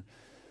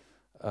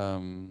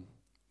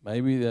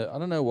 Maybe I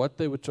don't know what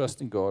they were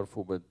trusting God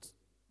for, but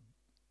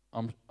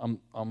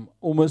I'm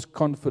almost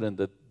confident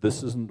that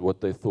this isn't what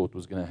they thought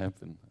was going to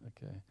happen.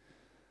 Okay,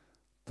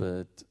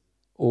 but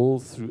all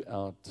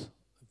throughout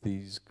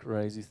these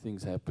crazy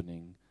things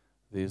happening,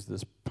 there's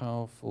this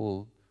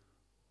powerful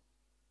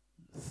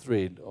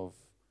thread of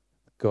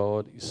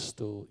God is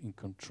still in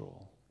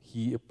control.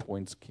 He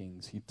appoints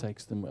kings. He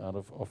takes them out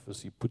of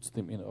office. He puts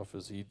them in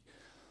office. He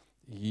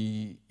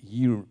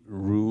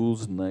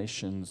rules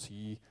nations.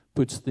 He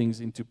puts things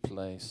into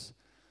place.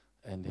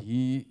 And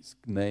His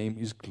name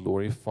is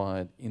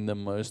glorified in the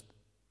most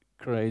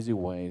crazy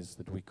ways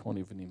that we can't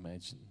even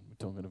imagine.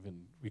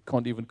 We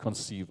can't even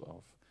conceive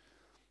of.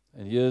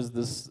 And here's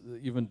this,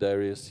 even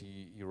Darius,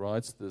 he he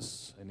writes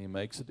this and he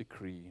makes a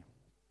decree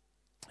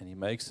and he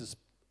makes this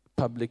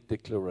public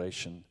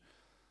declaration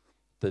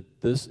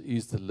that this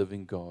is the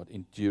living God,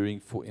 enduring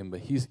forever.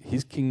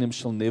 His kingdom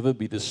shall never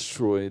be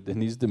destroyed,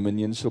 and his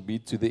dominion shall be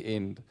to the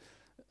end.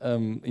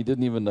 He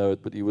didn't even know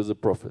it, but he was a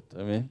prophet.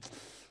 Amen.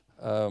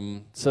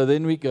 So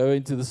then we go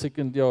into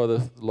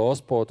the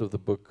last part of the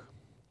book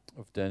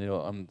of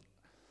Daniel.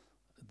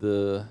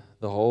 The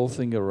whole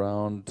thing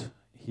around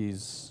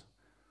his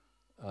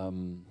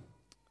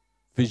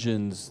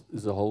visions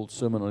is a whole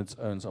sermon on its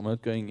own. So I'm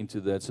not going into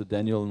that. So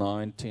Daniel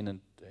 9, 10 and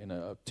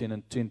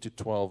 10 to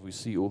 12, we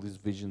see all these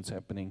visions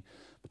happening.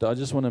 But I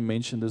just want to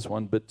mention this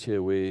one bit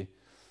here where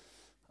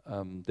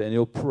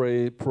Daniel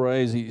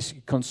prays. He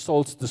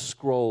consults the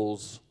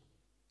scrolls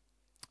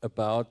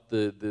about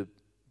the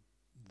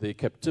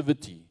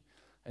captivity,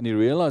 and he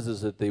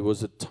realizes that there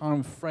was a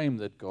time frame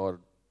that God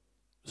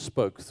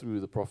spoke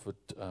through the prophet,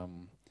 I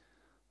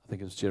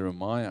think it was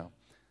Jeremiah.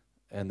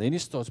 And then he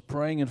starts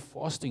praying and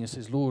fasting and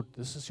says, Lord,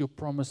 this is your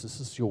promise, this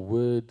is your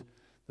word.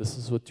 This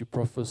is what you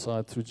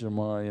prophesied through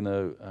Jeremiah,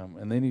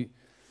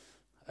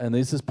 and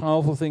there's this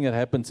powerful thing that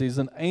happens. There's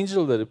an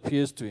angel that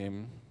appears to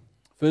him.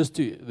 First,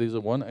 there's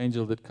one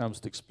angel that comes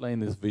to explain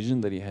this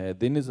vision that he had.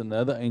 Then there's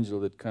another angel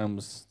that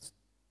comes,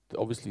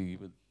 obviously,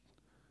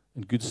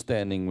 in good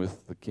standing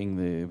with the king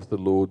there, with the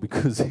Lord,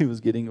 because he was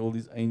getting all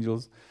these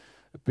angels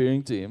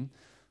appearing to him.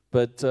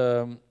 But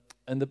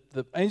and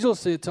the angel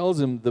tells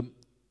him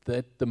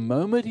that the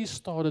moment he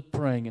started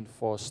praying and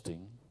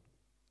fasting,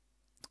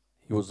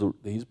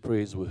 his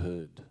prayers were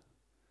heard.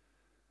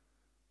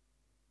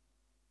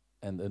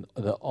 And then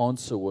the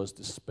answer was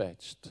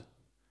dispatched.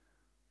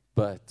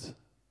 But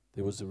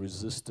there was a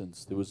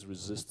resistance. There was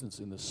resistance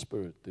in the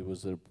spirit. There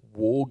was a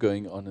war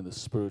going on in the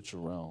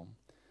spiritual realm.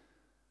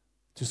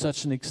 To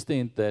such an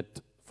extent that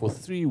for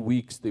 3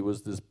 weeks there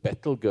was this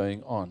battle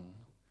going on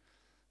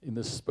in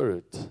the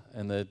spirit.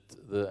 And that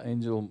the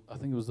angel, I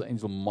think it was the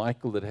angel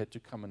Michael, that had to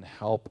come and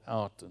help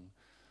out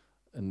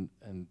and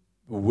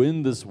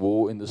win this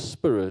war in the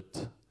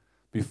spirit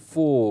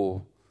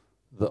before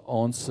the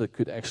answer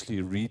could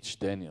actually reach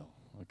Daniel.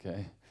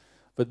 Okay,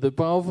 but the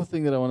powerful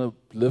thing that I want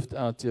to lift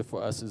out here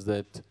for us is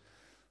that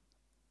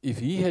if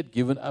he had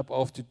given up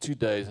after 2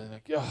 days and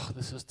like,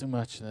 this is too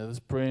much, this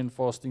prayer and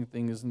fasting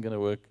thing isn't going to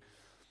work,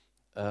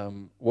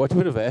 what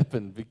would have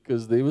happened?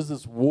 Because there was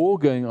this war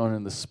going on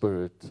in the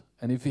spirit,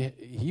 and if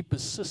he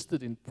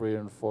persisted in prayer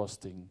and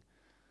fasting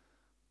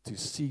to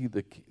see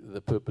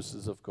the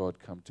purposes of God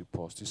come to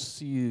pass,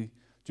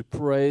 to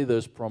pray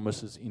those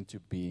promises into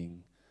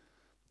being,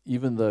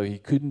 even though he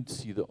couldn't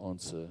see the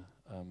answer,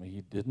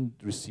 he didn't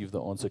receive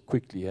the answer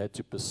quickly. He had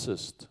to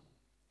persist.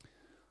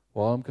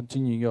 While I'm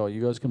continuing,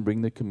 you guys can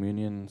bring the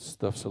communion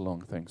stuffs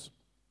along. Thanks.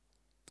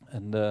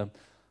 And I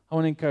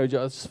want to encourage you.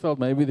 I just felt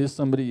maybe there's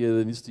somebody here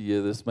that needs to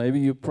hear this. Maybe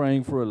you're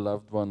praying for a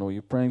loved one, or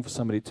you're praying for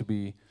somebody to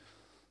be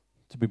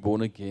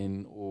born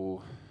again,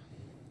 or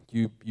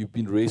you've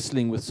been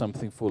wrestling with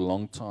something for a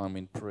long time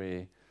in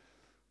prayer.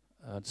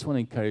 I just want to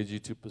encourage you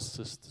to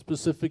persist,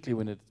 specifically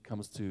when it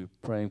comes to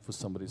praying for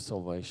somebody's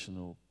salvation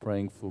or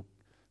praying for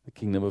the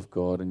kingdom of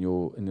God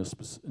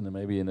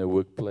maybe in a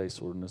workplace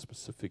or in a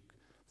specific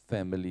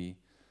family.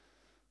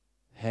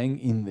 Hang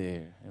in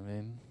there,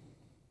 amen.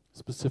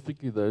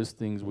 Specifically those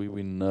things where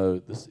we know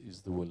this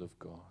is the will of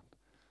God.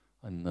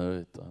 I know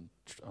it.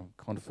 I'm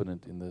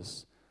confident in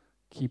this.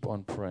 Keep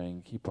on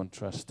praying. Keep on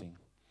trusting.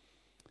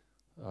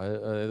 I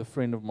had a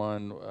friend of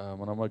mine,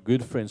 one of my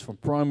good friends from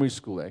primary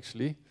school,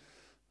 actually.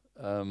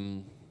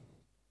 And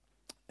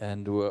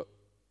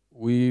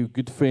we were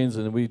good friends,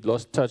 and we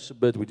lost touch a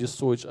bit. We just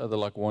saw each other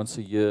like once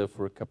a year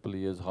for a couple of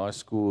years, high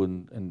school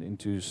and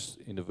into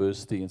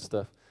university and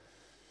stuff.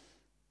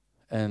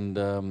 And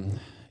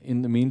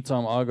in the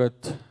meantime, I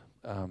got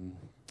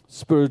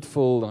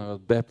spirit-filled, and I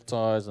got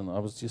baptized, and I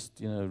was just,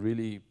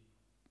 really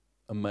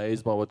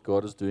amazed by what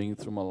God is doing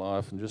through my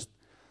life, and just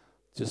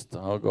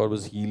how God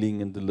was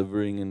healing and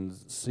delivering and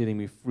setting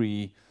me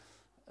free.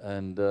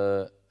 And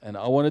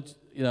I wanted,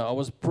 I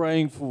was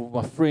praying for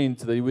my friend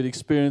that he would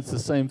experience the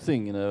same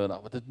thing, and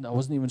I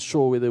wasn't even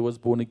sure whether he was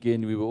born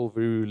again. We were all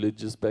very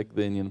religious back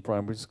then in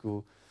primary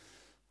school.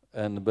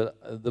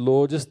 But the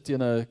Lord just,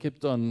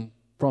 kept on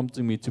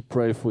prompting me to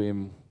pray for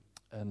him.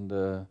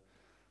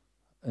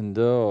 And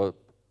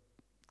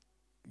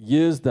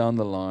years down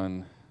the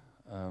line,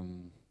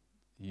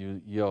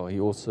 he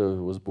also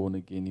was born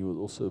again. He was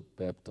also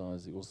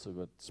baptized. He also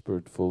got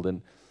spirit-filled.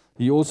 And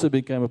he also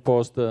became a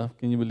pastor.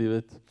 Can you believe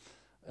it?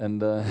 And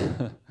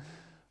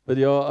but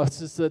it's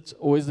just such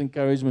always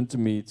encouragement to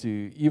me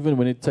to, even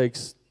when it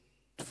takes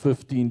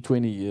 15,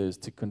 20 years,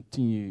 to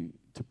continue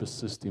to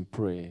persist in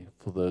prayer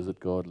for those that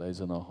God lays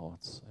in our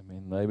hearts. I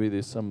mean, maybe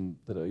there's some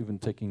that are even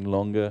taking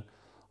longer.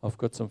 I've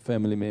got some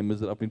family members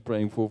that I've been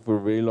praying for a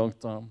very long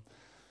time.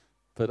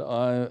 But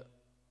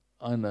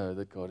I know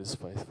that God is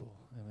faithful.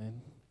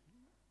 Amen.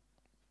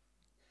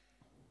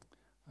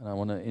 And I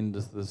want to end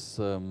with this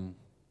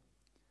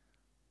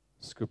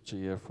scripture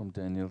here from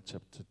Daniel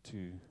chapter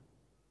 2.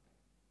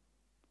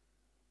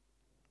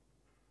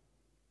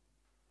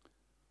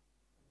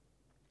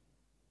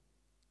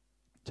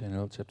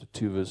 Daniel chapter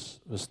 2,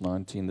 verse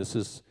 19. This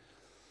is,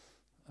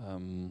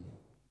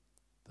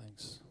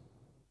 thanks.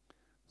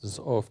 This is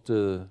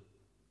after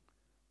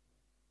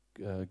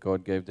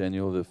God gave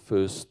Daniel the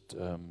first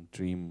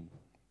dream.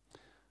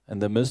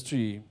 And then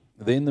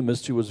the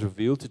mystery was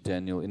revealed to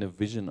Daniel in a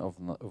vision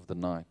of the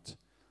night.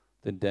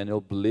 Then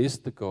Daniel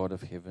blessed the God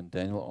of heaven.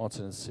 Daniel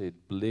answered and said,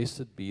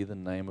 Blessed be the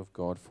name of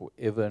God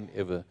forever and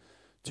ever,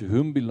 to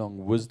whom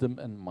belong wisdom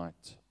and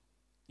might.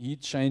 He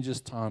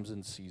changes times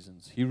and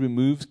seasons. He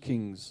removes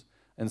kings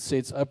and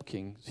sets up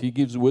kings. He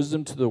gives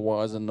wisdom to the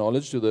wise and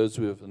knowledge to those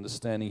who have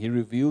understanding. He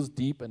reveals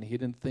deep and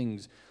hidden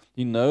things.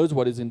 He knows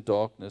what is in the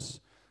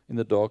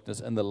darkness,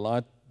 and the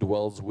light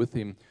dwells with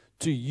him.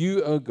 To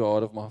you, O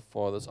God of my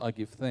fathers, I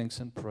give thanks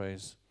and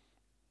praise.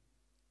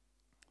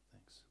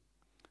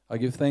 I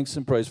give thanks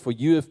and praise, for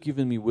you have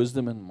given me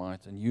wisdom and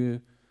might, and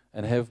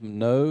have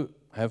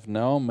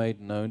now made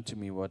known to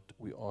me what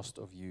we asked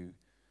of you.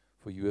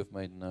 For you have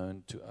made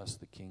known to us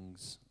the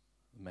king's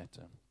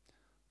matter.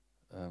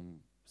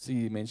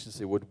 He mentions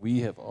there what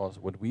we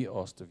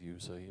asked of you.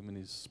 So him and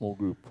his small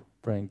group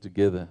praying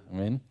together.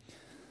 Amen.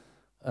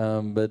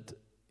 But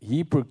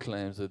he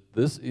proclaims that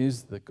this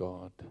is the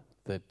God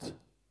that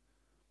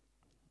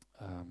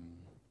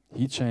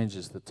he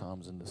changes the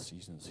times and the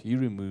seasons. He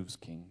removes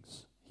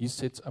kings. He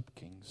sets up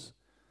kings.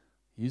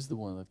 He's the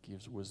one that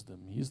gives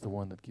wisdom. He's the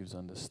one that gives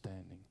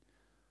understanding.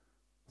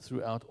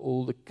 Throughout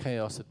all the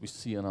chaos that we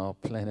see on our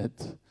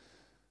planet,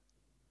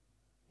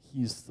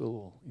 he's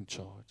still in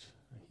charge.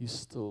 He's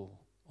still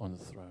on the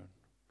throne.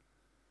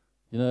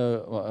 You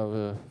know, I have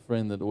a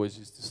friend that always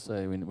used to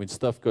say, when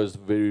stuff goes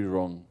very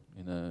wrong,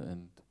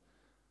 and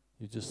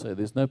you just say,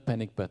 there's no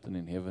panic button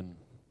in heaven.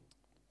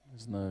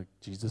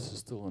 Jesus is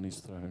still on his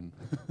throne.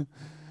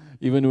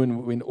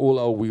 Even when all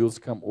our wheels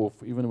come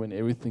off, even when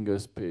everything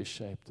goes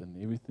pear-shaped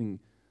and everything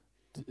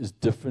is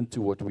different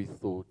to what we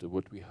thought or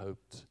what we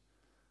hoped,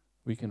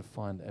 we can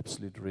find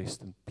absolute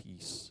rest and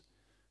peace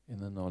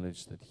in the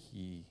knowledge that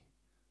he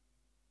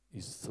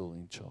is still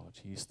in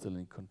charge. He's still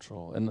in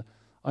control. And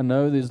I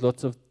know there's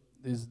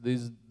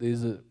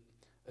a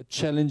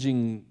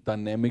challenging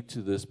dynamic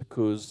to this,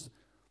 because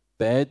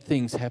bad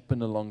things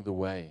happen along the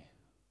way.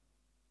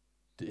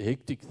 The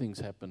hectic things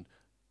happen.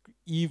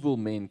 Evil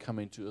men come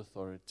into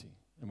authority.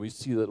 And we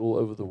see that all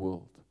over the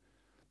world.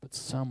 But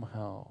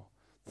somehow,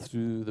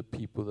 through the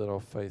people that are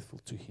faithful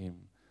to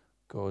him,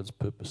 God's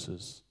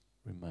purposes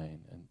remain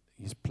and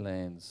his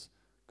plans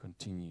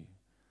continue.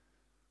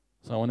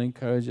 So I want to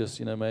encourage us,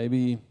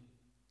 maybe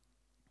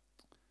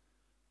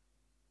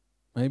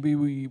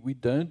we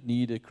don't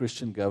need a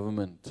Christian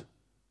government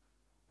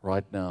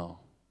right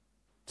now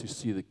to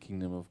see the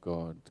kingdom of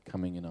God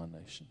coming in our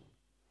nation.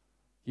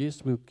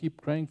 Yes, we'll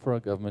keep praying for our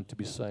government to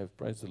be saved.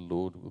 Praise the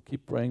Lord. We'll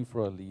keep praying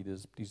for our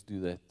leaders. Please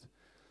do that.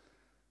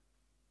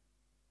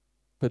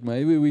 But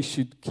maybe we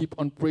should keep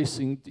on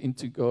pressing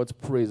into God's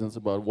presence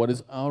about what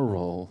is our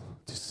role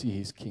to see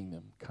his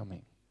kingdom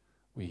coming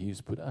where he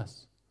has put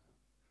us.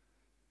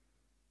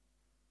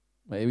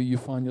 Maybe you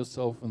find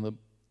yourself in a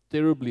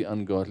terribly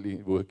ungodly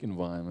work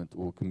environment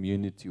or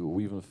community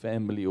or even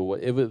family or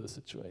whatever the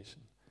situation.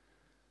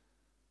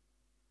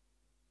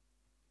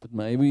 But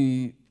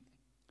maybe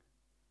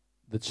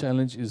the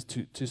challenge is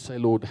to say,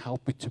 Lord,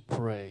 help me to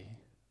pray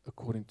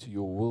according to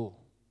your will.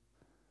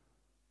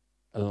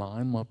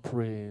 Align my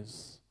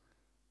prayers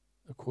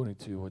according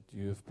to what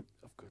you have.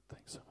 Oh, good,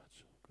 thanks so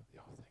much. Good,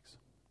 yeah, thanks.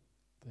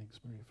 Thanks,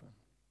 Maria.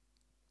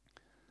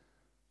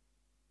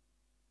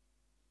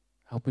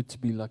 Help it to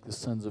be like the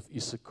sons of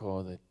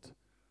Issachar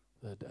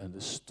that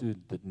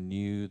understood, that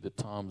knew the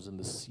times and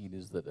the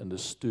seasons, that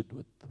understood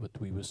what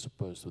they were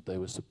supposed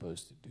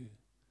to do.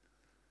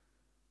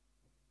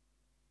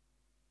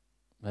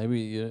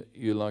 Maybe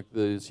you're like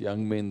those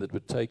young men that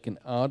were taken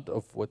out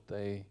of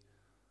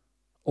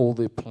all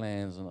their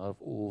plans and out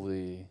of all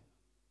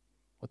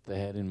what they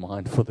had in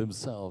mind for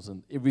themselves,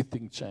 and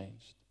everything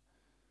changed.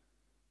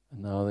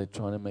 And now they're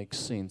trying to make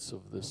sense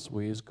of this.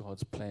 Where is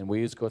God's plan?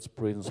 Where is God's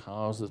presence?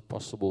 How is this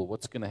possible?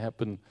 What's going to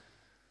happen?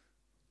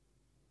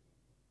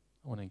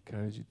 I want to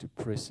encourage you to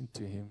press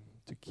into him,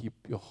 to keep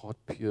your heart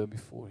pure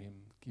before him,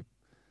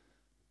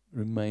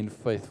 remain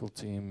faithful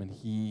to him, and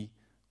he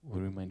will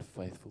remain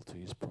faithful to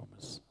his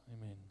promise.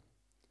 Amen.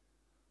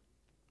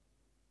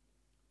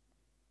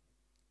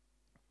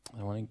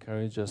 I want to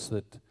encourage us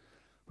that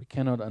we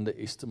cannot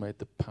underestimate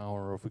the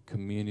power of a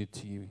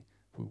community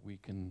where we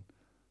can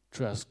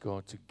trust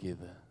God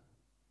together.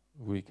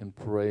 We can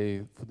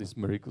pray for these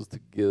miracles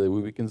together,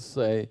 where we can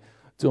say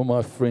to all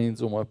my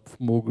friends or my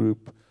small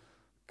group,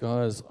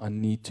 guys, I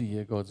need to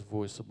hear God's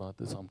voice about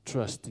this. I'm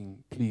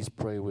trusting. Please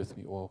pray with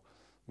me. Or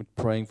we're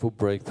praying for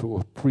breakthrough.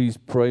 Or please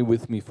pray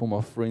with me for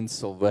my friend's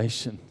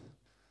salvation.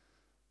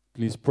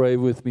 Please pray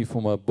with me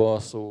for my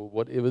boss, or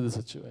whatever the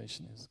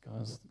situation is.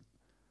 Guys,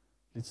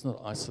 let's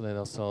not isolate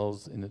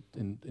ourselves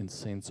in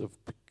sense of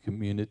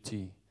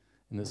community,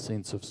 in the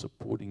sense of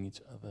supporting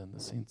each other, in the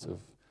sense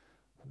of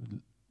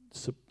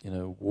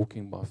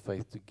walking by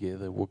faith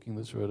together, walking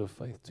this road of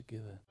faith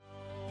together.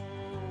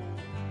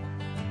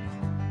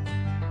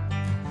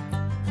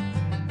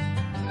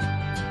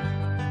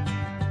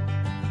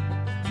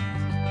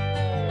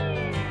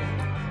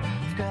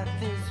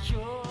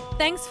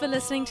 Thanks for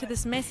listening to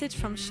this message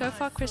from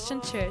Shofar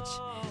Christian Church.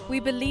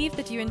 We believe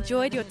that you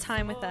enjoyed your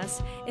time with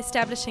us,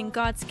 establishing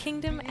God's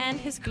kingdom and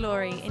His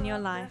glory in your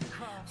life.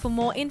 For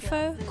more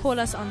info, call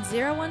us on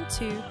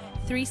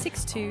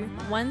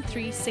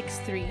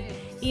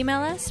 012-362-1363.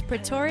 Email us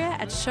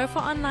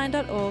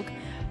pretoria@shofaronline.org.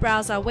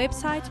 Browse our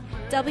website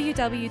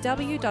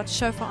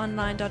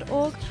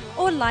www.shofaronline.org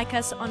or like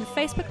us on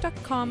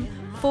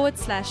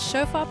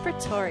facebook.com/Shofar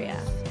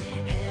Pretoria.